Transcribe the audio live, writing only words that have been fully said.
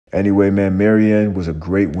Anyway, man, Marianne was a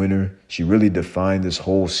great winner. She really defined this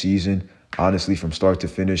whole season. Honestly, from start to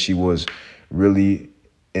finish, she was really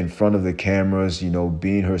in front of the cameras,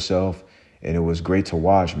 being herself. And it was great to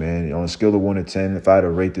watch, man. On a scale of 1 to 10, if I had to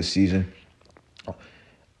rate this season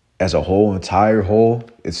as a whole, entire whole,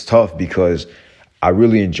 it's tough because I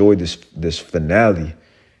really enjoyed this finale.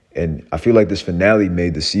 And I feel like this finale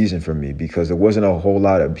made the season for me because there wasn't a whole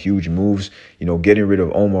lot of huge moves. Getting rid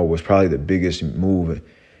of Omar was probably the biggest move.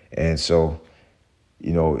 And so,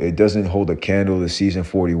 it doesn't hold a candle to season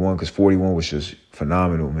 41 because 41 was just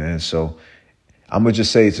phenomenal, man. So I'm going to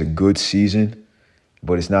just say it's a good season,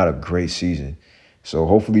 but it's not a great season. So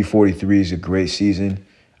hopefully 43 is a great season.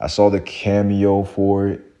 I saw the cameo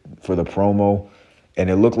for the promo, and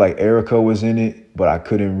it looked like Erica was in it, but I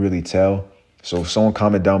couldn't really tell. So someone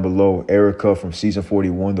comment down below, Erica from season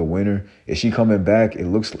 41, the winner. Is she coming back? It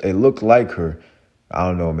looked like her. I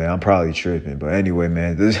don't know, man. I'm probably tripping. But anyway,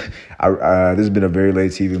 man, this has been a Very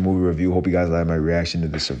Late TV movie review. Hope you guys like my reaction to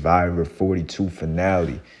the Survivor 42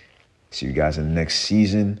 finale. See you guys in the next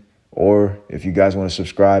season. Or if you guys want to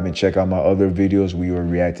subscribe and check out my other videos, we were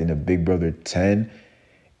reacting to Big Brother 10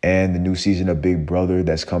 and the new season of Big Brother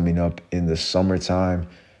that's coming up in the summertime.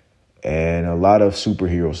 And a lot of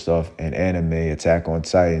superhero stuff and anime, Attack on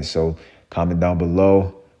Titan. So comment down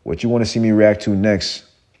below what you want to see me react to next.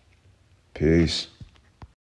 Peace.